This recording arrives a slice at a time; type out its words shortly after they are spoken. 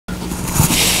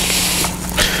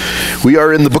We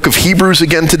are in the book of Hebrews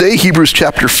again today, Hebrews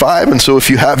chapter 5, and so if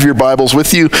you have your Bibles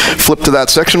with you, flip to that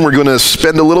section. We're going to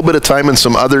spend a little bit of time in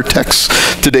some other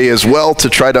texts today as well to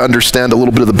try to understand a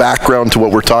little bit of the background to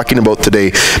what we're talking about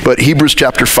today. But Hebrews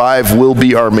chapter 5 will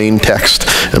be our main text,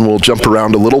 and we'll jump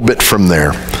around a little bit from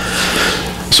there.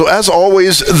 So as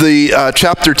always, the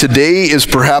chapter today is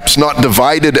perhaps not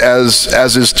divided as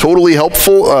is totally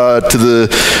helpful to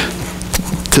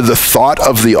the thought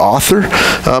of the author.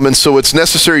 And so it's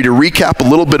necessary to recap a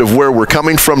little bit of where we're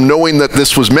coming from, knowing that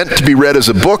this was meant to be read as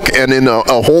a book and in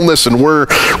a wholeness, and we're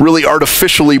really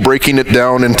artificially breaking it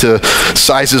down into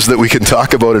sizes that we can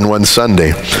talk about in one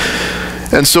Sunday.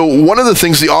 And so one of the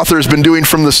things the author has been doing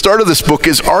from the start of this book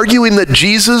is arguing that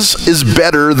Jesus is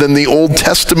better than the Old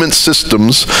Testament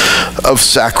systems of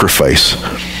sacrifice.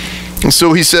 And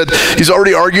so he said, he's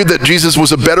already argued that Jesus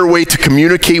was a better way to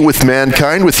communicate with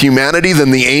mankind, with humanity,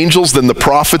 than the angels, than the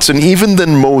prophets, and even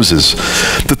than Moses.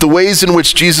 That the ways in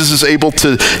which Jesus is able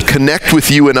to connect with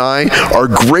you and I are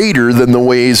greater than the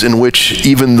ways in which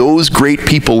even those great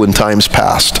people in times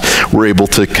past were able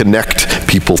to connect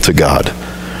people to God.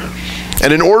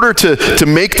 And in order to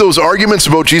make those arguments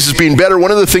about Jesus being better,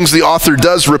 one of the things the author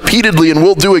does repeatedly, and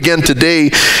will do again today,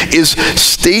 is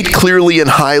state clearly and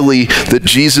highly that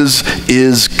Jesus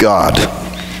is God.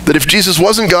 That if Jesus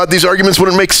wasn't God, these arguments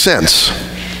wouldn't make sense.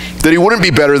 That he wouldn't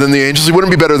be better than the angels, he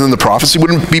wouldn't be better than the prophets, he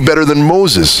wouldn't be better than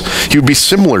Moses. He would be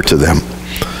similar to them.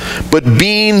 But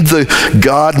being the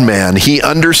God-man, he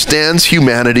understands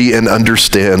humanity and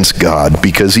understands God,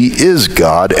 because he is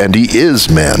God and he is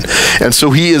man. And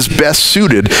so he is best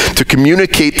suited to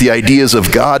communicate the ideas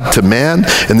of God to man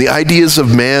and the ideas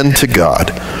of man to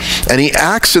God. And he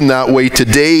acts in that way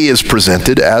today as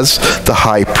presented as the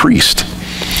high priest.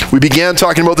 We began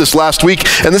talking about this last week,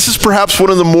 and this is perhaps one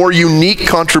of the more unique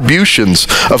contributions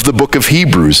of the book of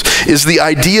Hebrews, is the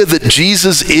idea that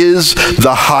Jesus is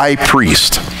the high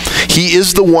priest. He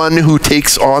is the one who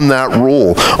takes on that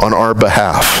role on our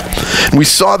behalf. And we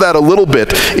saw that a little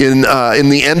bit in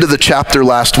the end of the chapter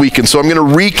last week, and so I'm going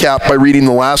to recap by reading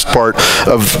the last part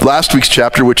of last week's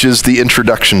chapter, which is the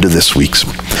introduction to this week's.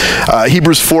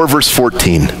 Hebrews 4, verse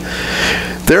 14.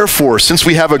 Therefore, since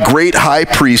we have a great high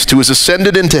priest who has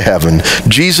ascended into heaven,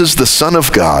 Jesus, the Son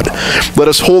of God, let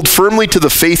us hold firmly to the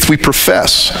faith we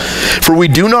profess. For we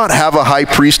do not have a high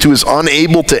priest who is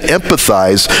unable to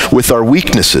empathize with our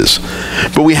weaknesses,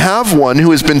 but we have one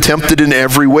who has been tempted in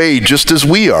every way, just as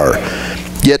we are,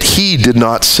 yet he did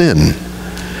not sin.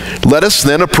 Let us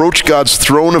then approach God's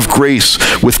throne of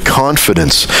grace with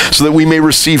confidence, so that we may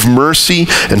receive mercy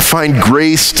and find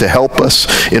grace to help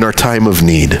us in our time of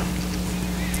need.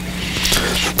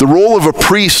 The role of a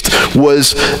priest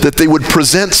was that they would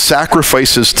present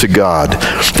sacrifices to God.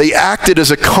 They acted as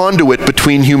a conduit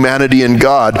between humanity and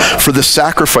God for the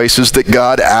sacrifices that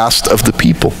God asked of the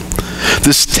people.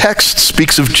 This text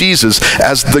speaks of Jesus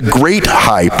as the great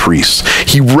high priest.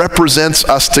 He represents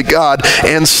us to God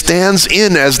and stands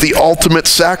in as the ultimate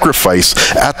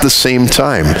sacrifice at the same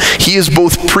time. He is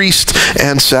both priest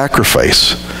and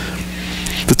sacrifice.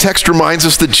 The text reminds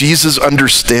us that Jesus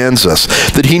understands us,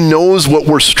 that he knows what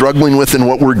we're struggling with and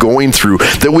what we're going through,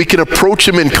 that we can approach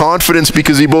him in confidence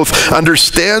because he both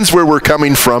understands where we're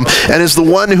coming from and is the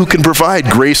one who can provide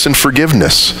grace and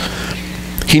forgiveness.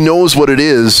 He knows what it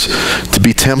is to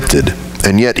be tempted,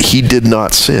 and yet he did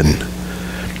not sin.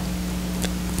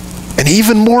 And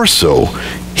even more so,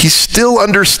 he still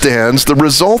understands the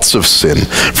results of sin.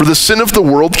 For the sin of the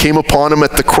world came upon him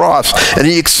at the cross, and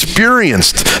he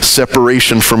experienced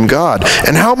separation from God.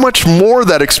 And how much more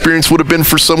that experience would have been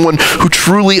for someone who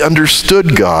truly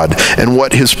understood God and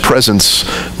what his presence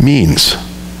means.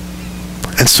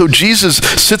 And so Jesus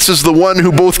sits as the one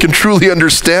who both can truly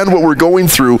understand what we're going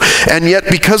through, and yet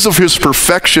because of his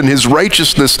perfection, his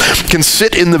righteousness, can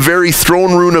sit in the very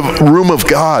throne room of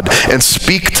God and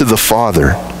speak to the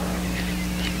Father.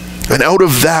 And out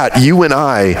of that, you and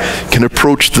I can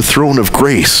approach the throne of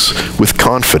grace with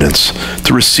confidence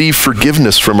to receive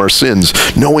forgiveness from our sins,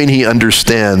 knowing he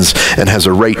understands and has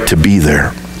a right to be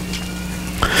there.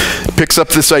 Picks up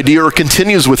this idea, or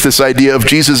continues with this idea of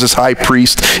Jesus as high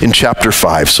priest in chapter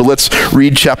 5. So let's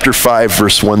read chapter 5,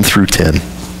 verse 1 through 10.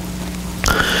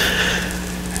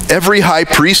 Every high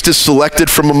priest is selected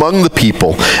from among the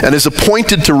people and is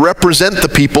appointed to represent the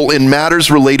people in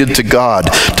matters related to God,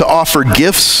 to offer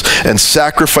gifts and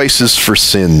sacrifices for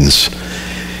sins.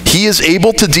 He is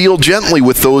able to deal gently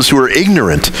with those who are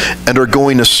ignorant and are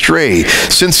going astray,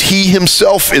 since he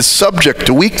himself is subject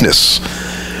to weakness.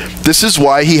 This is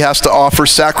why he has to offer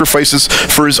sacrifices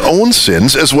for his own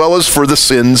sins as well as for the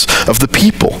sins of the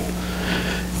people.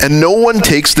 And no one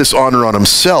takes this honor on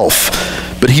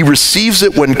himself, but he receives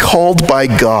it when called by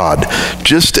God,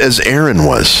 just as Aaron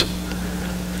was.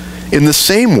 In the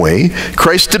same way,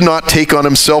 Christ did not take on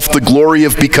himself the glory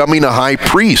of becoming a high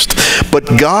priest,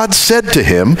 but God said to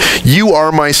him, "You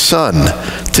are my son.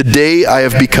 Today I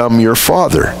have become your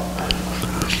father."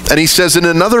 And he says in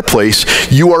another place,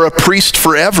 "You are a priest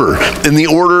forever in the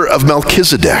order of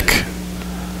Melchizedek."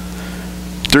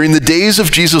 During the days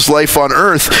of Jesus' life on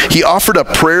earth, he offered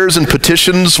up prayers and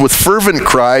petitions with fervent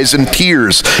cries and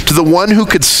tears to the one who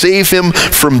could save him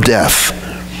from death.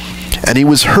 And he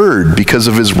was heard because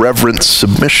of his reverent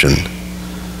submission.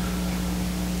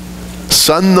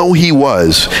 Son though he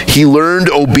was, he learned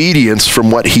obedience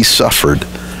from what he suffered.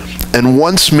 And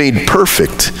once made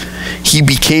perfect, he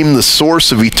became the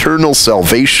source of eternal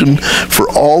salvation for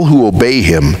all who obey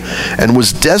him, and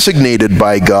was designated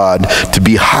by God to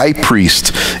be high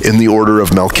priest in the order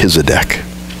of Melchizedek.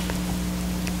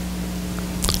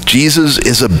 Jesus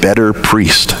is a better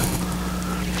priest.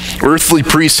 Earthly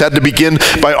priests had to begin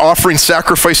by offering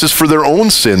sacrifices for their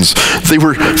own sins. They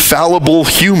were fallible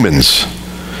humans.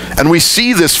 And we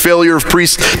see this failure of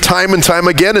priests time and time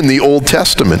again in the Old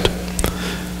Testament.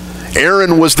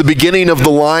 Aaron was the beginning of the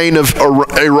line of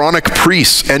Aaronic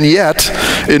priests, and yet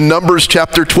in Numbers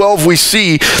chapter 12 we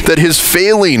see that his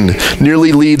failing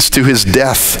nearly leads to his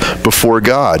death before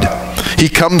God. He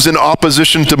comes in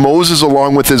opposition to Moses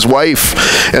along with his wife,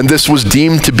 and this was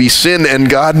deemed to be sin, and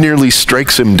God nearly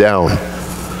strikes him down.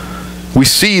 We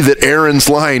see that Aaron's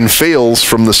line fails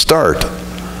from the start.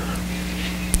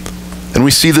 And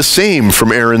we see the same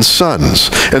from Aaron's sons.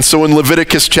 And so in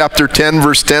Leviticus chapter 10,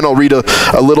 verse 10, I'll read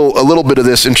a little bit of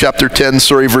this in chapter 10,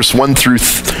 verse 1 through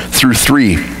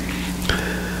 3.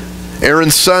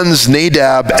 Aaron's sons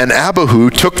Nadab and Abihu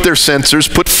took their censers,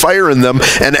 put fire in them,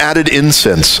 and added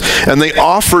incense. And they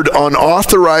offered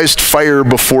unauthorized fire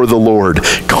before the Lord,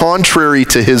 contrary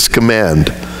to his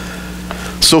command.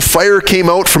 So fire came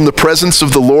out from the presence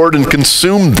of the Lord and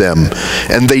consumed them,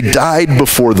 and they died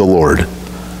before the Lord.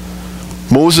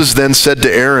 Moses then said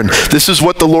to Aaron, "This is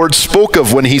what the Lord spoke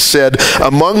of when he said,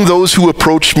 'Among those who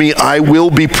approach me, I will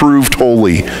be proved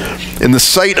holy. In the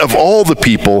sight of all the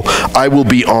people, I will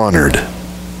be honored.'"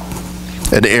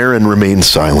 And Aaron remained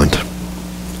silent.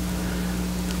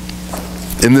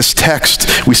 In this text,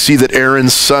 we see that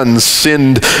Aaron's sons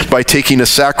sinned by taking a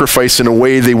sacrifice in a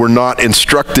way they were not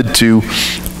instructed to,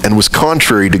 and was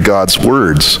contrary to God's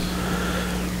words.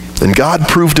 And God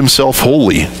proved himself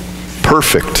holy,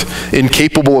 perfect,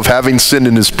 incapable of having sin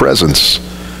in his presence.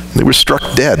 They were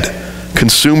struck dead,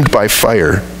 consumed by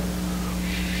fire.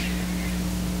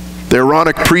 The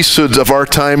Aaronic priesthoods of our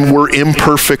time were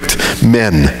imperfect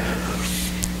men.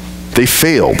 They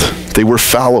failed. They were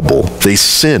fallible. They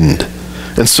sinned.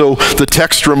 And so the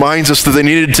text reminds us that they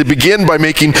needed to begin by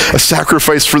making a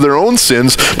sacrifice for their own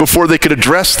sins before they could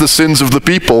address the sins of the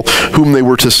people whom they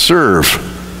were to serve.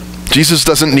 Jesus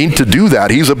doesn't need to do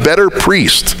that. He's a better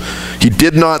priest. He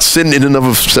did not sin in and of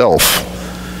himself.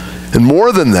 And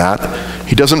more than that,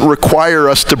 he doesn't require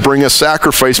us to bring a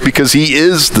sacrifice because he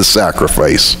is the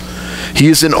sacrifice. He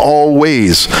is in all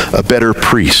ways a better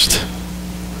priest.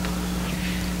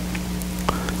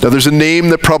 Now there's a name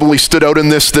that probably stood out in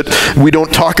this that we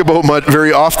don't talk about much,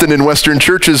 very often in Western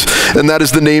churches, and that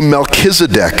is the name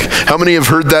Melchizedek. How many have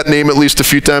heard that name at least a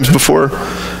few times before?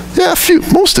 Yeah, a few,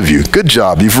 most of you. Good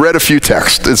job. You've read a few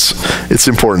texts. It's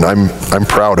important. I'm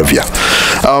proud of you.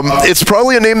 It's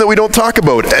probably a name that we don't talk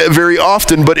about very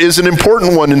often, but is an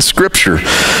important one in Scripture.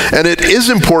 And it is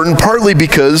important partly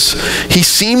because he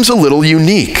seems a little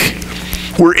unique.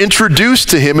 We're introduced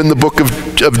to him in the book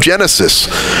of Genesis.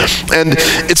 And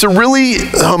it's a really,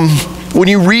 when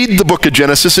you read the book of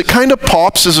Genesis, it kind of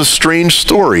pops as a strange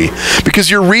story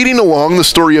because you're reading along the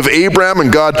story of Abraham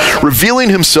and God revealing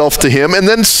himself to him, and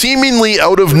then seemingly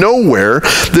out of nowhere,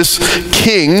 this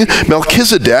king,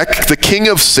 Melchizedek, the king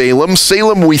of Salem.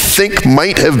 Salem we think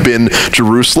might have been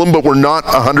Jerusalem, but we're not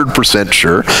 100%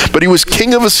 sure. But he was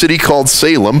king of a city called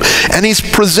Salem, and he's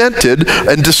presented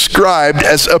and described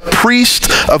as a priest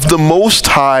of the Most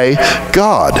High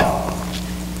God.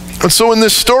 And so in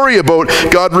this story about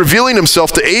God revealing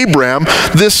himself to Abraham,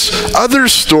 this other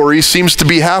story seems to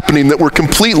be happening that we're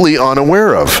completely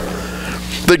unaware of.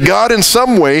 That God in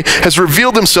some way has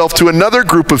revealed himself to another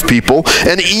group of people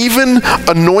and even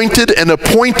anointed and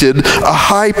appointed a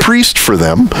high priest for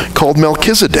them called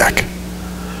Melchizedek.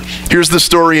 Here's the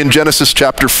story in Genesis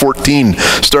chapter 14,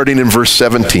 starting in verse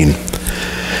 17.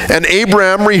 And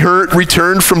Abraham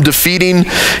returned from defeating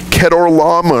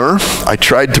Kedorlaomer. I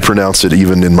tried to pronounce it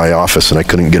even in my office and I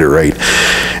couldn't get it right.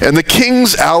 And the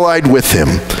kings allied with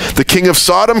him. The king of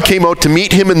Sodom came out to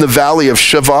meet him in the valley of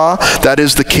Shavah, that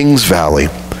is the king's valley.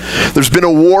 There's been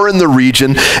a war in the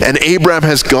region, and Abraham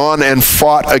has gone and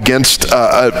fought against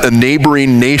a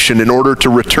neighboring nation in order to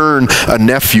return a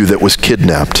nephew that was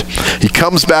kidnapped. He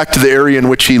comes back to the area in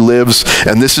which he lives,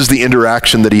 and this is the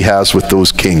interaction that he has with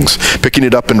those kings. Picking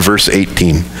it up in verse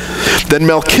 18. Then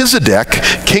Melchizedek,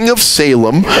 king of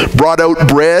Salem, brought out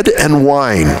bread and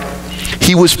wine.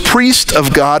 He was priest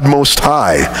of God Most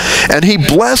High, and he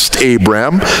blessed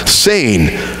Abram,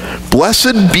 saying,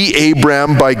 Blessed be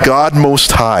Abram by God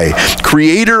Most High,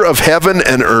 creator of heaven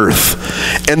and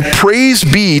earth. And praise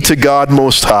be to God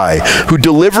Most High, who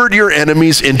delivered your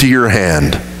enemies into your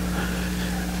hand.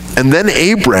 And then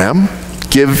Abram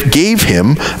gave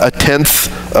him a tenth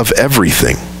of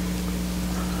everything.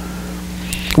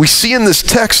 We see in this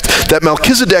text that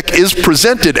Melchizedek is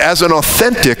presented as an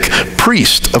authentic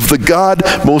priest of the God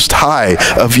Most High,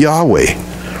 of Yahweh.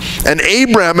 And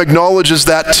Abraham acknowledges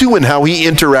that too in how he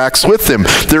interacts with him.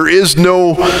 There is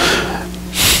no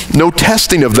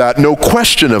testing of that, no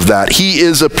question of that. He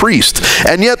is a priest.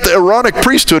 And yet the Aaronic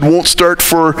priesthood won't start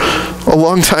for a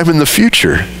long time in the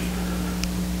future.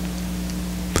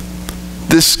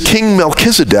 This King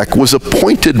Melchizedek was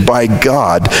appointed by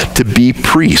God to be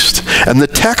priest. And the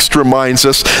text reminds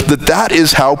us that that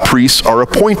is how priests are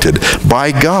appointed,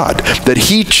 by God, that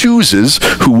he chooses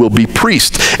who will be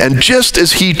priest. And just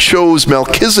as he chose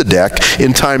Melchizedek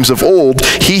in times of old,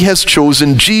 he has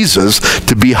chosen Jesus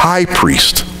to be high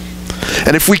priest.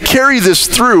 And if we carry this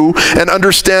through and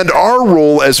understand our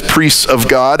role as priests of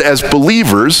God, as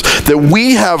believers, that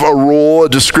we have a role, a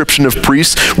description of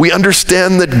priests, we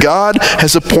understand that God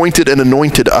has appointed and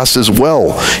anointed us as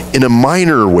well in a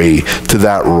minor way to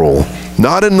that role.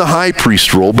 Not in the high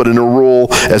priest role, but in a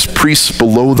role as priests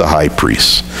below the high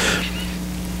priest.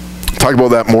 Talk about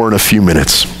that more in a few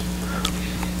minutes.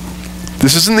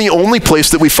 This isn't the only place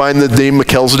that we find the name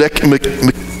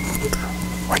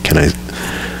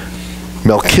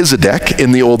Melchizedek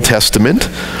in the Old Testament.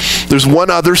 There's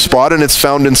one other spot, and it's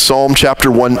found in Psalm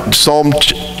chapter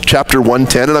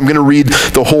 110, and I'm going to read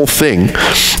the whole thing.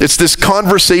 It's this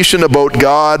conversation about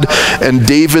God and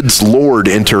David's Lord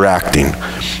interacting.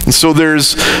 And so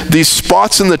there's these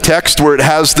spots in the text where it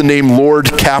has the name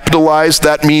Lord capitalized.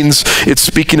 That means it's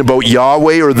speaking about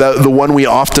Yahweh, or the one we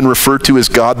often refer to as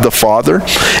God the Father.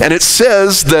 And it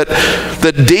says that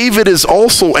David is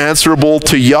also answerable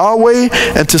to Yahweh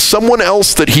and to someone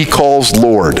else that he calls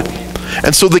Lord.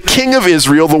 And so the king of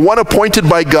Israel, the one appointed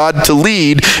by God to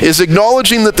lead, is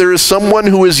acknowledging that there is someone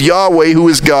who is Yahweh, who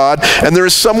is God, and there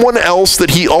is someone else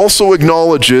that he also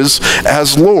acknowledges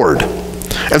as Lord.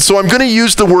 And so I'm going to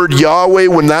use the word Yahweh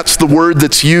when that's the word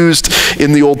that's used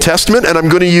in the Old Testament, and I'm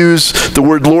going to use the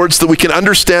word Lord so that we can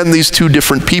understand these two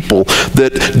different people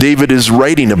that David is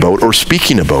writing about or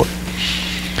speaking about.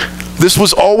 This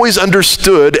was always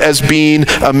understood as being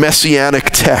a messianic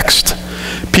text.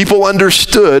 People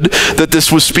understood that this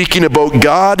was speaking about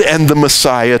God and the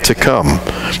Messiah to come.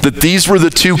 That these were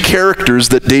the two characters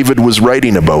that David was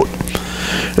writing about.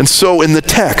 And so in the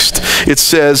text, it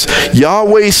says,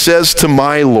 Yahweh says to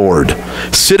my Lord,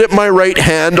 sit at my right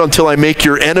hand until I make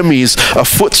your enemies a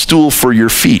footstool for your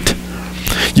feet.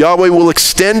 Yahweh will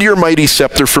extend your mighty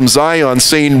scepter from Zion,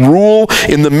 saying, rule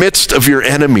in the midst of your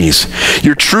enemies.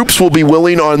 Your troops will be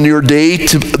willing on your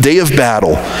day of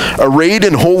battle, arrayed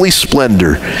in holy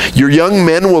splendor. Your young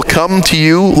men will come to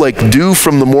you like dew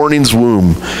from the morning's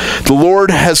womb. The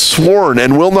Lord has sworn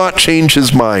and will not change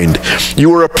his mind.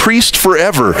 You are a priest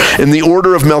forever in the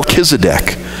order of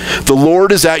Melchizedek. The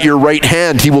Lord is at your right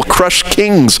hand. He will crush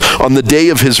kings on the day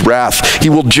of his wrath. He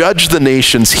will judge the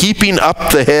nations, heaping up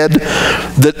the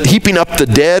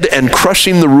dead and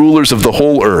crushing the rulers of the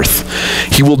whole earth.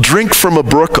 He will drink from a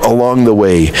brook along the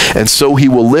way, and so he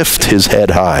will lift his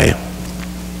head high.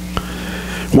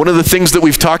 One of the things that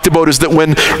we've talked about is that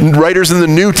when writers in the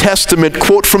New Testament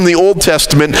quote from the Old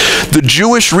Testament, the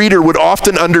Jewish reader would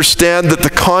often understand that the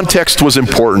context was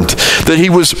important, that he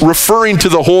was referring to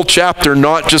the whole chapter,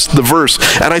 not just the verse.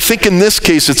 And I think in this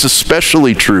case it's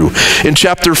especially true. In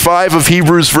chapter 5 of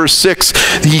Hebrews verse 6,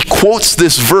 he quotes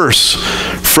this verse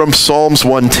from Psalms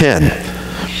 110.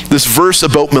 This verse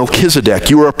about Melchizedek.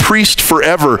 You are a priest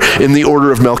forever in the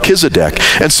order of Melchizedek.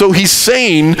 And so he's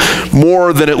saying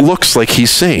more than it looks like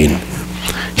he's saying.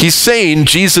 He's saying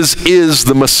Jesus is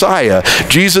the Messiah.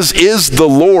 Jesus is the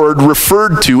Lord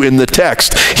referred to in the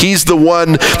text. He's the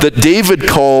one that David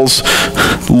calls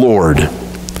Lord.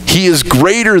 He is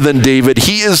greater than David.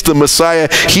 He is the Messiah.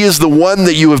 He is the one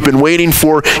that you have been waiting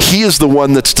for. He is the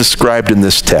one that's described in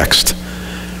this text.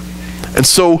 And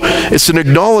so it's an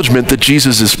acknowledgement that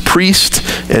Jesus is priest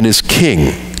and is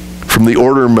king from the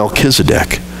order of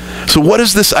Melchizedek. So what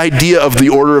is this idea of the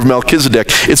order of Melchizedek?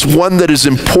 It's one that is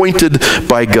appointed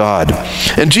by God.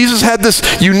 And Jesus had this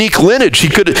unique lineage. He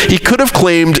could have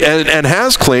claimed and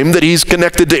has claimed that he's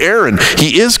connected to Aaron.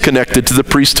 He is connected to the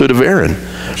priesthood of Aaron.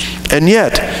 And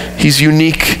yet, he's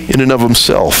unique in and of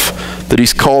himself, that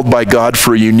he's called by God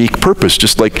for a unique purpose,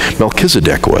 just like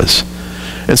Melchizedek was.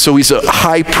 And so he's a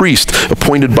high priest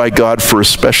appointed by God for a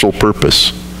special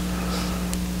purpose.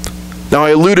 Now,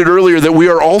 I alluded earlier that we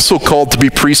are also called to be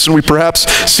priests, and we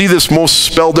perhaps see this most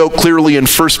spelled out clearly in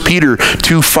 1 Peter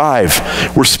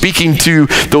 2:5. We're speaking to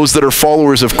those that are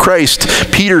followers of Christ.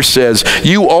 Peter says,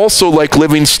 "You also, like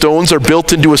living stones, are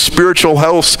built into a spiritual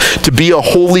house to be a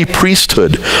holy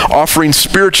priesthood, offering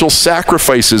spiritual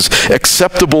sacrifices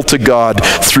acceptable to God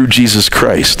through Jesus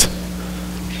Christ."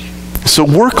 So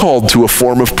we're called to a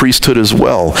form of priesthood as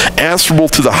well, answerable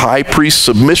to the high priest,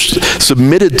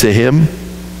 submitted to him,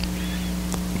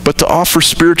 but to offer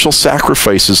spiritual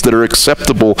sacrifices that are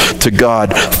acceptable to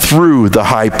God through the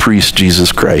high priest,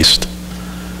 Jesus Christ.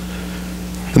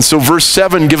 And so verse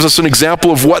 7 gives us an example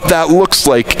of what that looks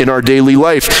like in our daily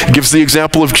life. It gives the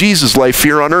example of Jesus' life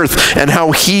here on earth and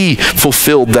how he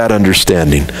fulfilled that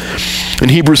understanding. In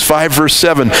Hebrews 5 verse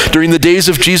 7, during the days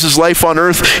of Jesus' life on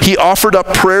earth, he offered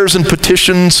up prayers and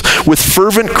petitions with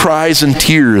fervent cries and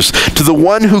tears to the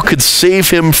one who could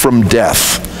save him from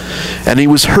death. And he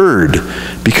was heard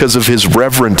because of his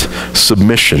reverent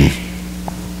submission.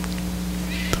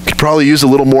 We could probably use a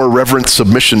little more reverent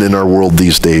submission in our world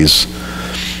these days.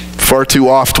 Far too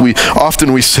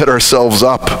often we set ourselves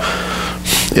up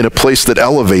in a place that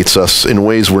elevates us in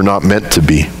ways we're not meant to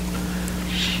be.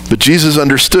 But Jesus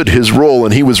understood his role,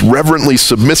 and he was reverently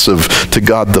submissive to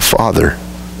God the Father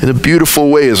in a beautiful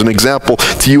way, as an example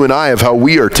to you and I of how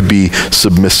we are to be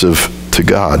submissive to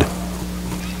God.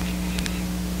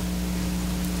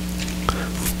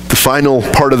 The final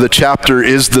part of the chapter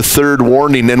is the third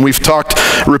warning, and we've talked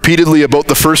repeatedly about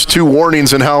the first two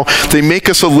warnings and how they make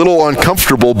us a little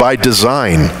uncomfortable by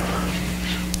design.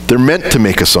 They're meant to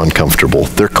make us uncomfortable.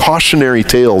 They're cautionary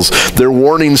tales. They're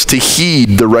warnings to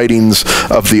heed the writings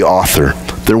of the author.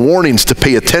 They're warnings to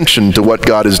pay attention to what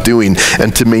God is doing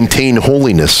and to maintain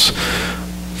holiness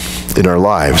in our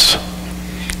lives.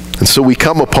 And so we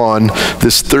come upon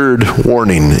this third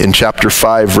warning in chapter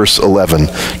 5, verse 11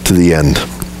 to the end.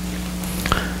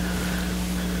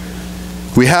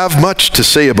 We have much to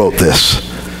say about this,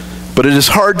 but it is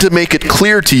hard to make it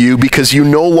clear to you because you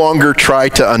no longer try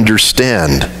to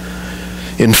understand.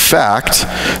 In fact,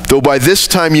 though by this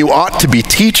time you ought to be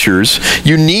teachers,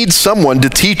 you need someone to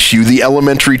teach you the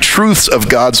elementary truths of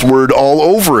God's word all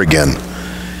over again.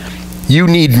 You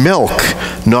need milk,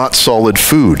 not solid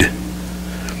food.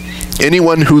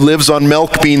 Anyone who lives on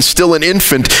milk, being still an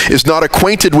infant, is not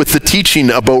acquainted with the teaching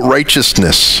about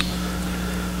righteousness.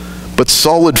 But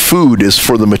solid food is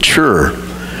for the mature,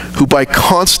 who by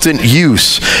constant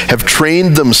use have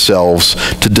trained themselves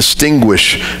to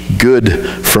distinguish good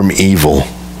from evil.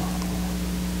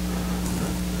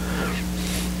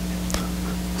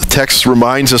 The text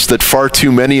reminds us that far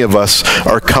too many of us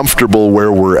are comfortable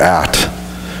where we're at,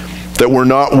 that we're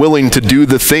not willing to do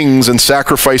the things and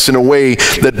sacrifice in a way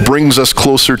that brings us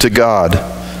closer to God.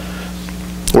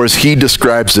 Or as he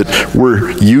describes it,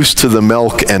 we're used to the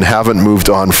milk and haven't moved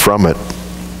on from it.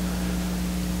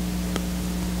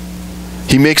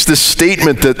 He makes this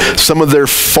statement that some of their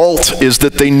fault is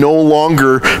that they no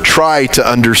longer try to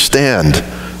understand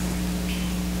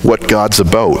what God's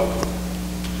about.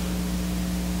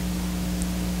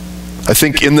 I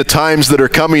think in the times that are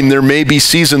coming, there may be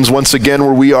seasons once again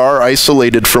where we are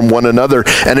isolated from one another,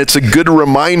 and it's a good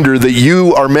reminder that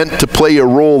you are meant to play a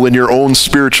role in your own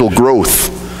spiritual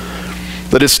growth.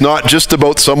 That it's not just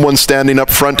about someone standing up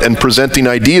front and presenting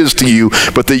ideas to you,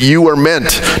 but that you are meant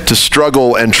to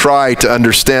struggle and try to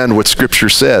understand what Scripture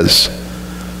says.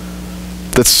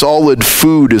 That solid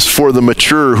food is for the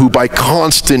mature who by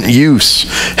constant use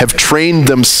have trained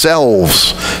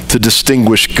themselves to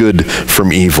distinguish good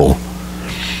from evil.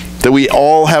 That we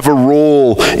all have a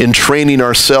role in training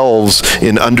ourselves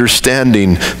in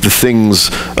understanding the things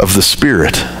of the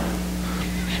Spirit.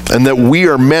 And that we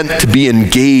are meant to be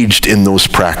engaged in those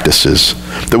practices,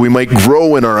 that we might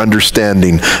grow in our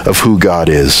understanding of who God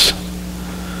is.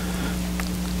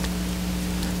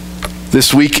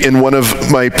 This week in one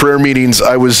of my prayer meetings,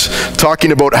 I was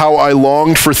talking about how I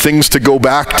longed for things to go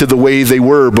back to the way they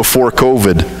were before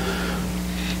COVID.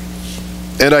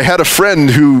 And I had a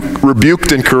friend who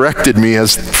rebuked and corrected me,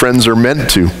 as friends are meant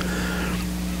to.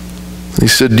 He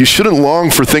said, you shouldn't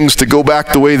long for things to go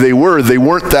back the way they were. They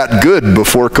weren't that good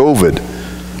before COVID.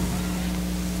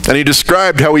 And he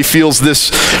described how he feels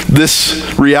this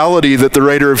reality that the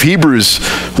writer of Hebrews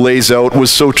lays out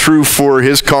was so true for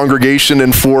his congregation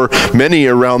and for many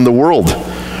around the world.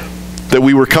 That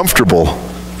we were comfortable,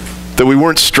 that we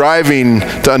weren't striving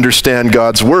to understand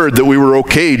God's word, that we were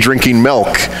okay drinking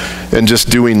milk and just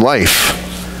doing life.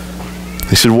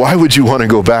 He said, why would you want to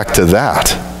go back to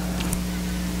that?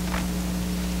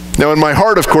 Now in my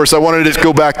heart, of course, I wanted it to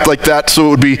go back like that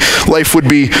so life would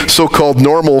be so-called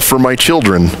normal for my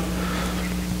children.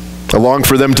 I long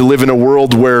for them to live in a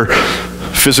world where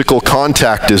physical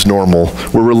contact is normal,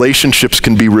 where relationships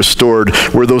can be restored,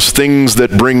 where those things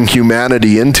that bring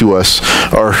humanity into us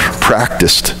are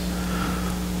practiced.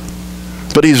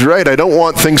 But he's right, I don't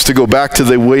want things to go back to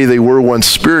the way they were once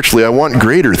spiritually. I want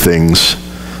greater things.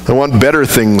 I want better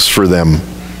things for them.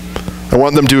 I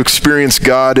want them to experience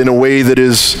God in a way that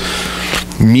is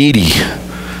meaty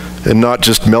and not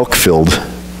just milk-filled.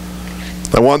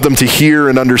 I want them to hear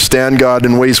and understand God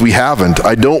in ways we haven't.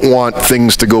 I don't want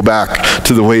things to go back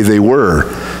to the way they were.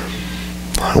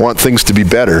 I want things to be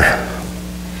better.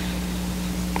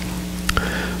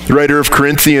 The writer of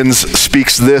Corinthians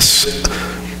speaks this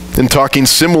in talking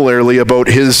similarly about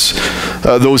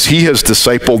those he has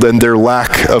discipled and their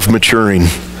lack of maturing.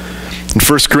 In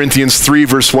 1 Corinthians 3,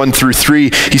 verse 1 through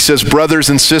 3, he says, brothers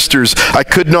and sisters, I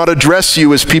could not address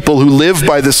you as people who live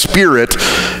by the Spirit,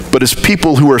 but as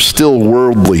people who are still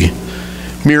worldly,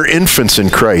 mere infants in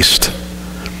Christ.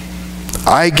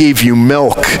 I gave you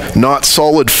milk, not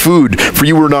solid food, for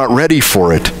you were not ready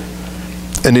for it.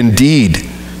 And indeed,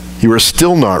 you are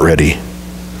still not ready.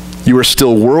 You are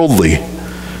still worldly.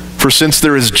 For since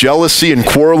there is jealousy and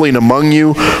quarreling among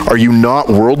you, are you not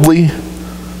worldly?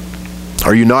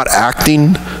 Are you not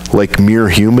acting like mere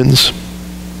humans?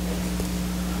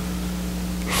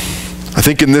 I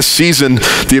think in this season,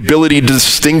 the ability to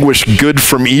distinguish good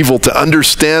from evil, to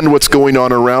understand what's going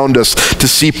on around us, to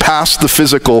see past the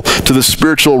physical to the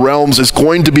spiritual realms is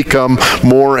going to become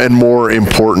more and more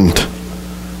important.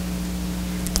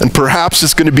 And perhaps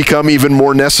it's going to become even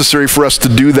more necessary for us to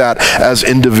do that as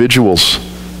individuals.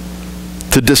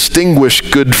 To distinguish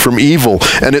good from evil.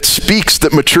 And it speaks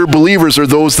that mature believers are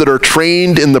those that are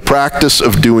trained in the practice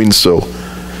of doing so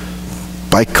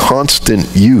by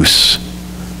constant use.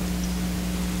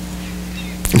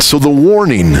 And so the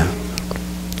warning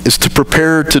is to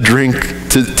prepare to drink,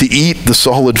 to eat the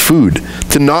solid food,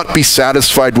 to not be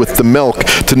satisfied with the milk,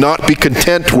 to not be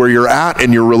content where you're at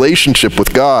in your relationship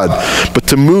with God, but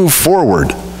to move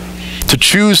forward. To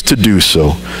choose to do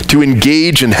so, to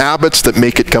engage in habits that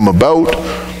make it come about,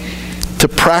 to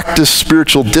practice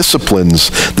spiritual disciplines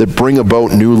that bring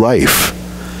about new life.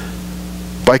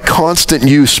 By constant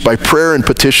use, by prayer and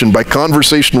petition, by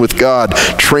conversation with God,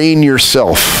 train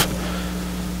yourself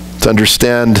to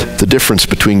understand the difference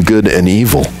between good and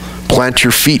evil. Plant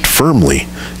your feet firmly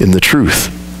in the truth.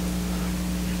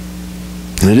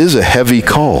 And it is a heavy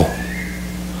call.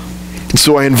 And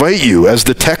so I invite you, as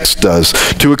the text does,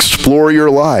 to explore your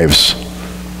lives,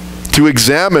 to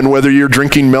examine whether you're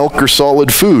drinking milk or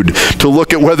solid food, to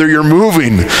look at whether you're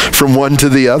moving from one to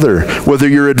the other, whether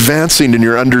you're advancing in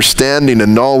your understanding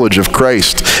and knowledge of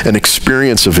Christ and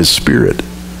experience of His Spirit,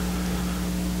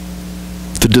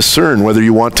 to discern whether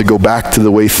you want to go back to the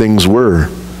way things were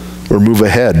or move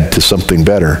ahead to something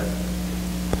better.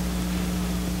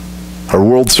 Our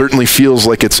world certainly feels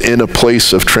like it's in a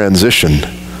place of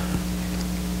transition.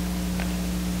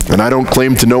 And I don't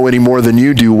claim to know any more than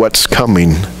you do what's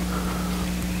coming.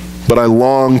 But I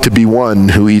long to be one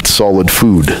who eats solid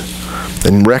food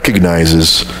and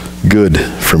recognizes good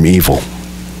from evil.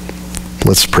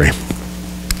 Let's pray.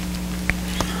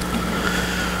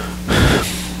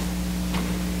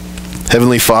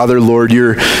 Heavenly Father, Lord,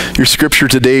 your scripture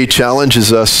today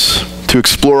challenges us to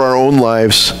explore our own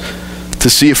lives, to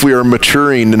see if we are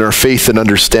maturing in our faith and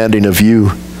understanding of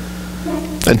you,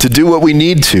 and to do what we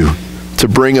need to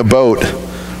bring about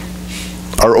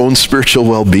our own spiritual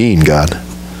well-being, God.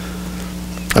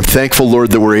 I'm thankful, Lord,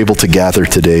 that we're able to gather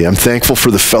today. I'm thankful for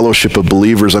the fellowship of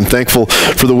believers. I'm thankful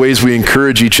for the ways we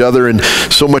encourage each other, and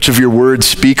so much of your word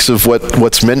speaks of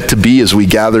what's meant to be as we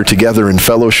gather together in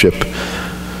fellowship.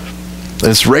 And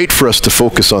it's right for us to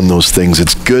focus on those things.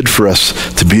 It's good for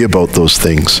us to be about those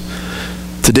things.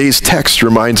 Today's text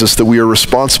reminds us that we are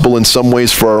responsible in some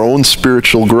ways for our own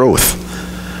spiritual growth,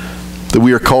 that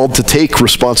we are called to take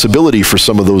responsibility for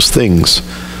some of those things.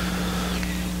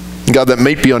 God, that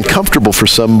might be uncomfortable for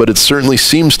some, but it certainly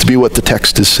seems to be what the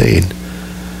text is saying.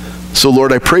 So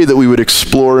Lord, I pray that we would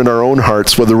explore in our own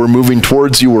hearts whether we're moving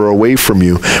towards you or away from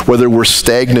you, whether we're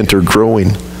stagnant or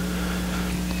growing.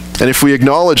 And if we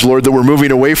acknowledge, Lord, that we're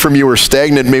moving away from you or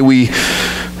stagnant, may we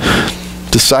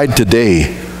decide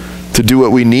today to do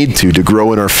what we need to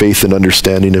grow in our faith and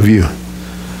understanding of you.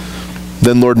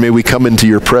 Then, Lord, may we come into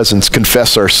your presence,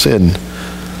 confess our sin,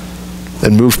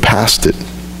 and move past it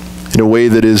in a way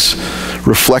that is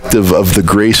reflective of the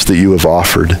grace that you have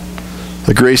offered.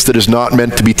 A grace that is not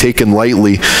meant to be taken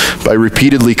lightly by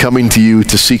repeatedly coming to you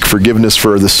to seek forgiveness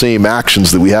for the same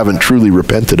actions that we haven't truly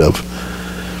repented of.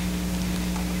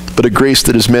 But a grace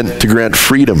that is meant to grant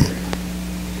freedom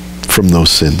from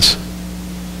those sins.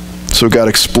 So God,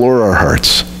 explore our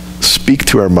hearts, speak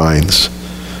to our minds,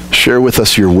 share with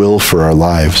us your will for our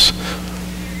lives,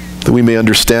 that we may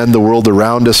understand the world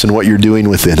around us and what you're doing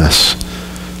within us.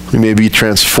 We may be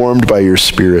transformed by your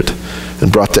Spirit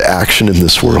and brought to action in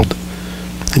this world.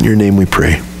 In your name we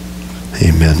pray.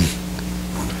 Amen.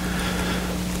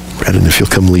 Brandon, if you'll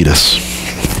come lead us.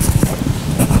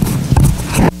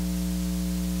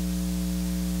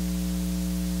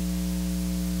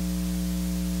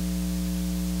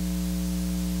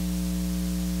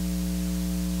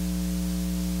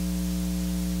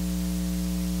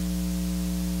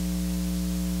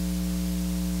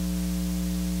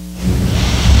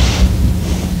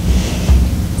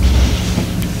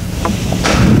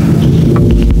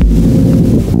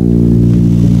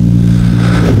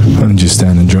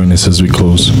 Stand and join us as we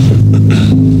close.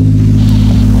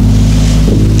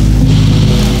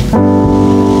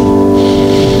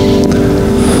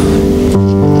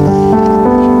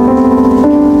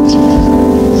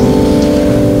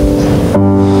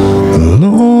 The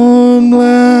Lord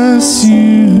bless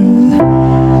you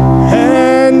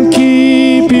and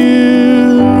keep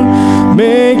you,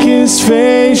 make his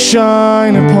face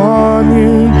shine upon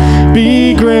you,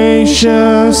 be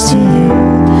gracious to you.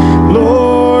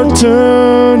 Lord,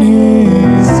 turn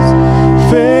his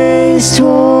face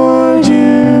toward you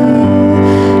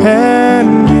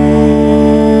and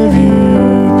give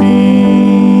you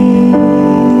peace.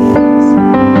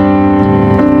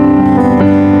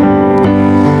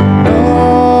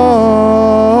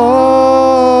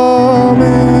 Amen.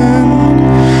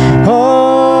 Amen. Amen.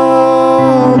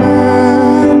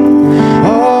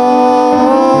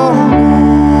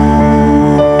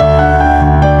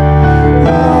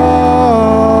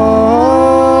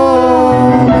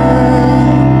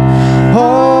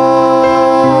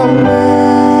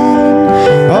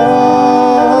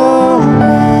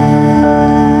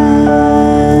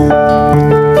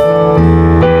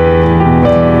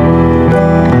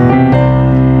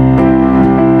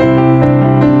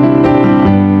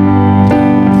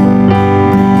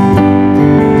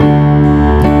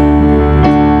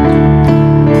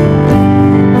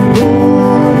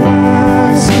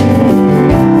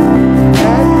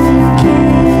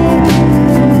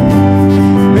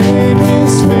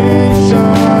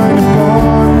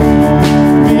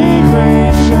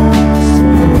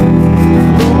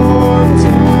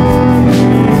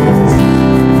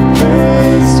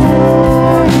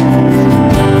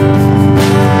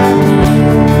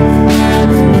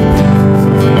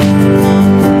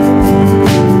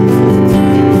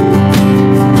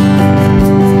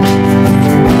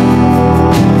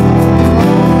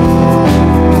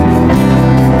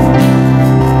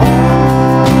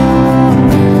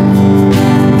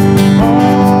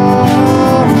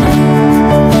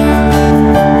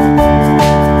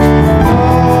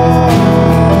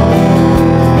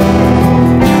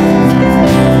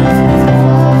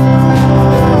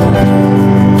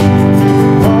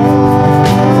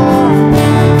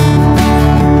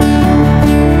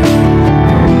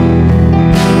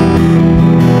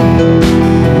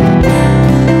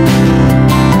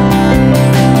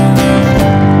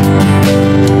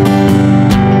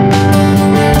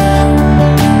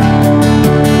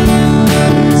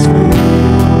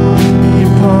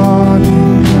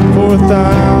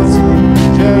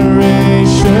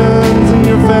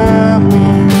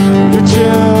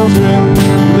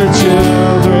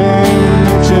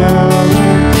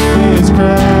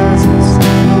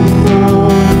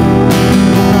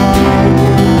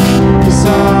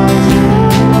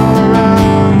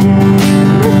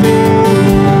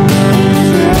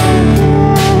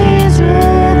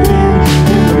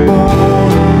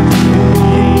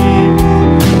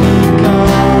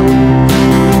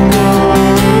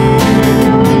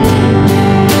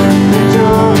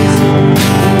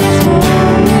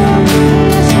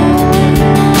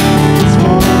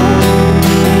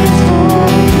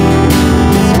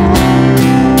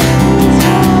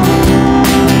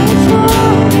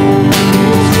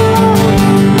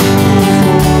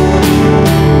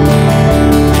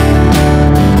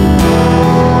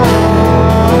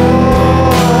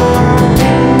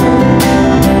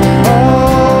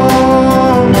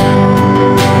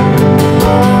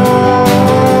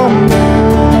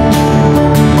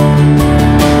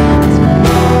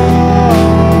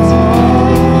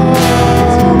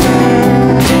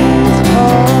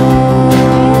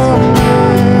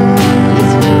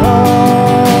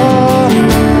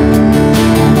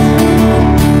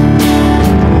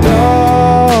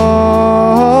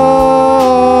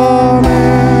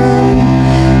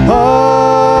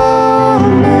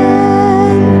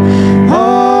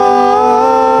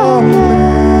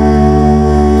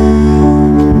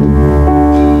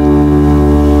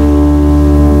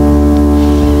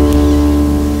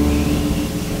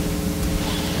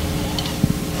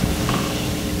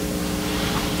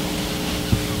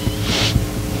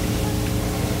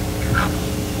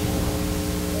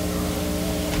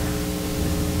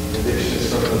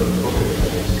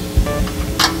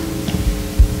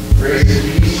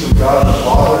 God the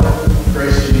Father,